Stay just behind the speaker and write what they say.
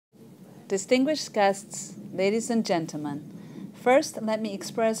Distinguished guests, ladies and gentlemen, first let me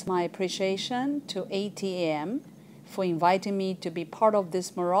express my appreciation to ATAM for inviting me to be part of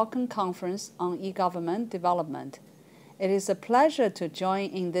this Moroccan conference on e-government development. It is a pleasure to join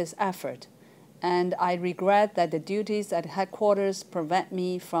in this effort, and I regret that the duties at headquarters prevent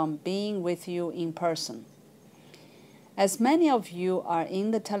me from being with you in person. As many of you are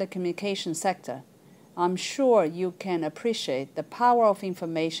in the telecommunication sector, I'm sure you can appreciate the power of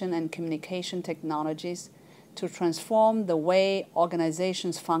information and communication technologies to transform the way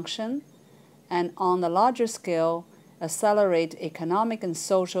organizations function and, on a larger scale, accelerate economic and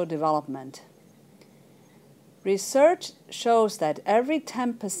social development. Research shows that every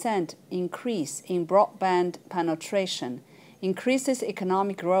 10% increase in broadband penetration increases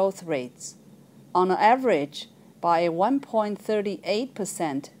economic growth rates, on average by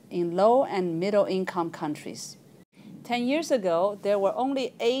 1.38% in low and middle income countries. 10 years ago, there were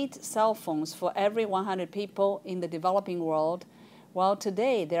only 8 cell phones for every 100 people in the developing world, while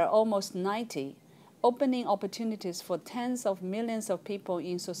today there are almost 90, opening opportunities for tens of millions of people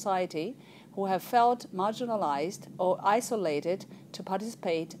in society who have felt marginalized or isolated to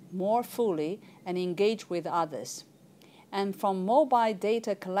participate more fully and engage with others. And from mobile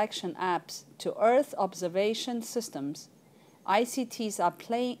data collection apps to Earth observation systems, ICTs are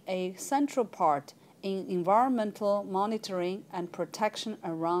playing a central part in environmental monitoring and protection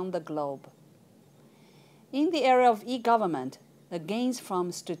around the globe. In the area of e-government, the gains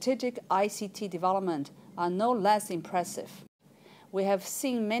from strategic ICT development are no less impressive. We have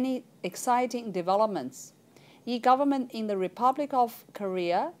seen many exciting developments: e-government in the Republic of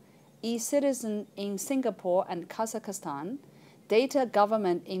Korea, e-citizen in Singapore and Kazakhstan, data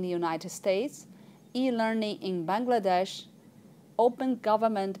government in the United States, e-learning in Bangladesh, open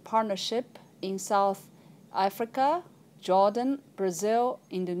government partnership in South Africa, Jordan, Brazil,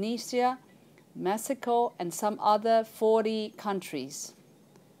 Indonesia, Mexico, and some other 40 countries.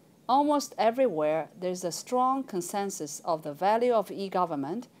 Almost everywhere, there's a strong consensus of the value of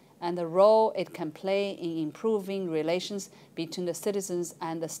e-government and the role it can play in improving relations between the citizens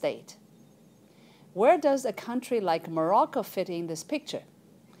and the state. Where does a country like Morocco fit in this picture?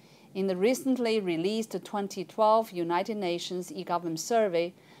 In the recently released 2012 United Nations e-government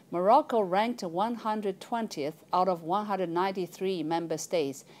survey, Morocco ranked 120th out of 193 member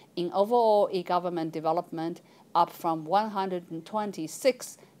states in overall e-government development, up from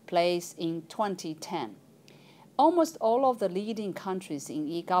 126th place in 2010. Almost all of the leading countries in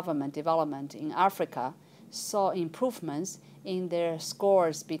e-government development in Africa saw improvements in their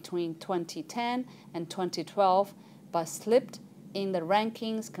scores between 2010 and 2012, but slipped in the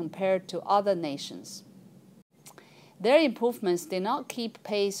rankings compared to other nations. Their improvements did not keep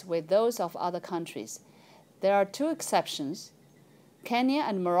pace with those of other countries. There are 2 exceptions, Kenya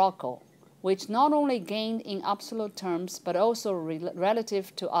and Morocco, which not only gained in absolute terms but also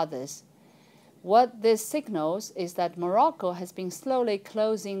relative to others. What this signals is that Morocco has been slowly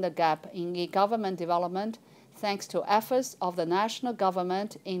closing the gap in e-government development thanks to efforts of the national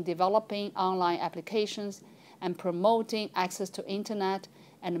government in developing online applications and promoting access to internet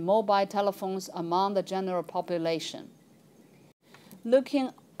and mobile telephones among the general population. Looking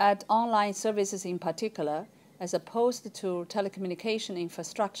at online services in particular, as opposed to telecommunication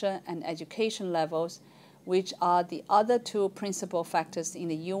infrastructure and education levels, which are the other 2 principal factors in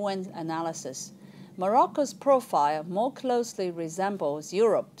the UN analysis, Morocco's profile more closely resembles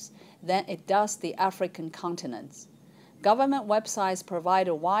Europe's than it does the African continent's. Government websites provide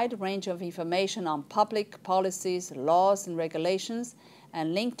a wide range of information on public policies, laws, and regulations,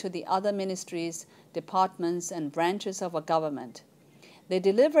 and link to the other ministries, departments, and branches of a government. They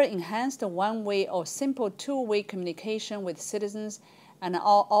deliver enhanced one-way or simple two-way communication with citizens and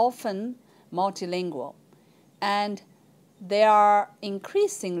are often multilingual. And they are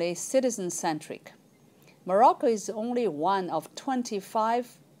increasingly citizen-centric. Morocco is only one of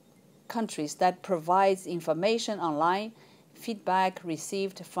 25 countries that provides information online, feedback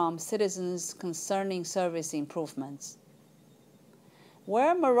received from citizens concerning service improvements.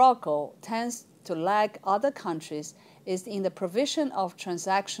 Where Morocco tends to lag other countries is in the provision of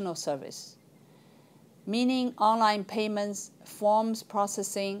transactional service, meaning online payments, forms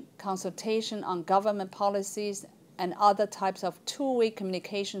processing, consultation on government policies, and other types of two-way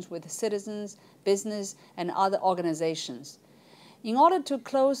communications with citizens, business, and other organizations. In order to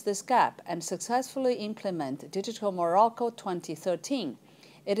close this gap and successfully implement Digital Morocco 2013,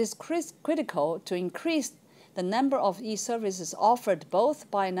 it is critical to increase the number of e-services offered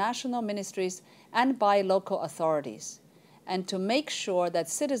both by national ministries and by local authorities, and to make sure that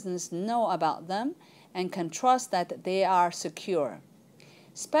citizens know about them and can trust that they are secure.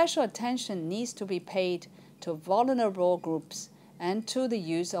 Special attention needs to be paid to vulnerable groups and to the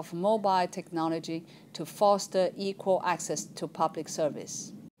use of mobile technology to foster equal access to public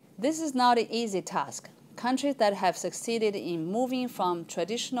service. This is not an easy task. Countries that have succeeded in moving from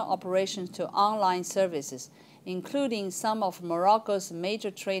traditional operations to online services, including some of Morocco's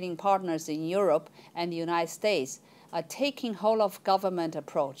major trading partners in Europe and the United States, are taking whole-of-government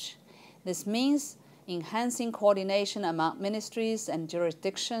approach. This means enhancing coordination among ministries and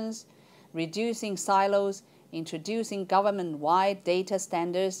jurisdictions, reducing silos, introducing government-wide data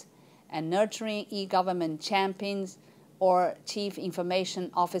standards, and nurturing e-government champions or chief information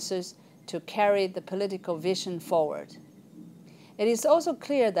officers to carry the political vision forward. It is also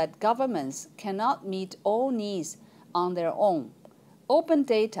clear that governments cannot meet all needs on their own. Open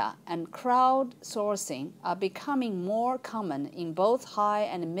data and crowdsourcing are becoming more common in both high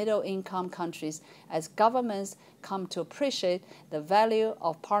and middle-income countries as governments come to appreciate the value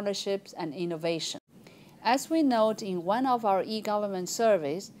of partnerships and innovation. As we note in one of our e-government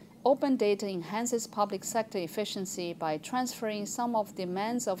surveys, open data enhances public sector efficiency by transferring some of the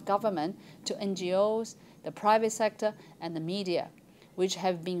demands of government to NGOs, the private sector, and the media, which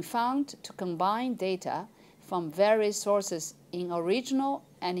have been found to combine data from various sources in original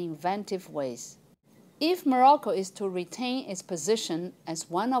and inventive ways. If Morocco is to retain its position as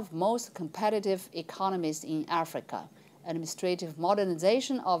one of the most competitive economies in Africa, administrative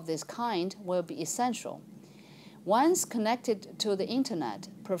modernization of this kind will be essential. Once connected to the Internet,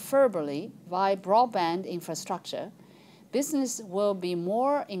 preferably via broadband infrastructure, business will be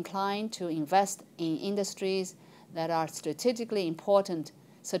more inclined to invest in industries that are strategically important,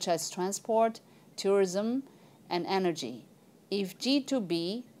 such as transport, tourism, and energy, if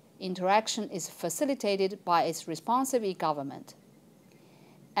G2B interaction is facilitated by its responsive e-government.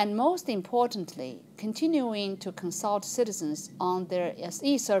 And most importantly, continuing to consult citizens on their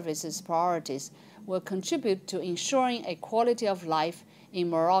e-services priorities will contribute to ensuring a quality of life in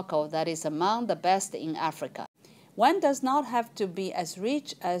Morocco that is among the best in Africa. One does not have to be as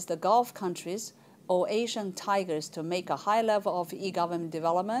rich as the Gulf countries or Asian tigers to make a high level of e-government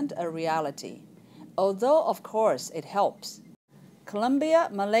development a reality, although of course it helps. Colombia,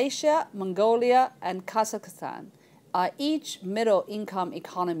 Malaysia, Mongolia, and Kazakhstan are each middle-income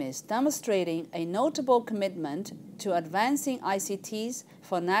economies demonstrating a notable commitment to advancing ICTs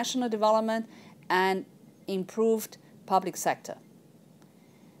for national development and improved public sector.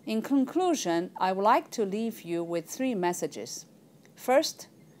 In conclusion, I would like to leave you with 3 messages. First,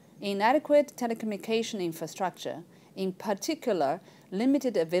 inadequate telecommunication infrastructure, in particular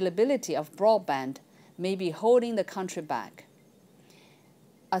limited availability of broadband, may be holding the country back.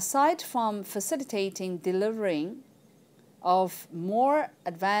 Aside from facilitating delivering of more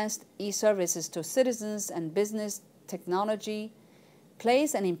advanced e-services to citizens and business, technology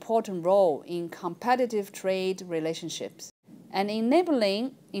plays an important role in competitive trade relationships. An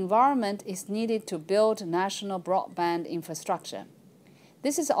enabling environment is needed to build national broadband infrastructure.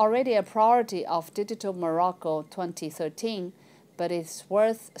 This is already a priority of Digital Morocco 2013, but it's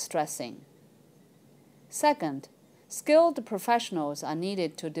worth stressing. Second, skilled professionals are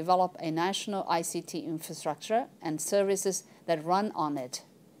needed to develop a national ICT infrastructure and services that run on it.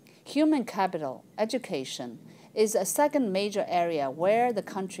 Human capital, education, is a second major area where the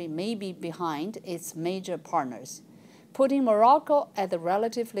country may be behind its major partners, putting Morocco at a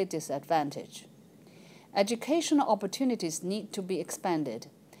relatively disadvantage. Educational opportunities need to be expanded,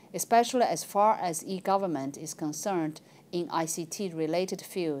 especially as far as e-government is concerned in ICT-related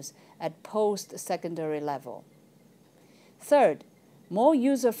fields at post-secondary level. Third, more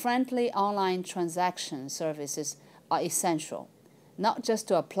user-friendly online transaction services are essential, not just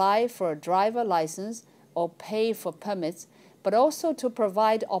to apply for a driver license or pay for permits, but also to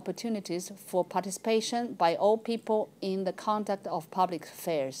provide opportunities for participation by all people in the conduct of public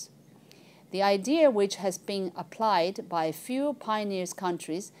affairs. The idea which has been applied by a few pioneer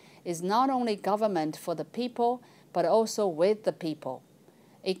countries is not only government for the people, but also with the people.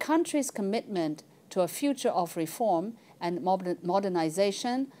 A country's commitment to a future of reform and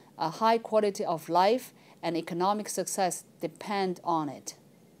modernization, a high quality of life, and economic success depend on it.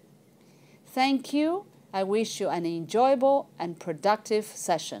 Thank you. I wish you an enjoyable and productive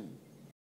session.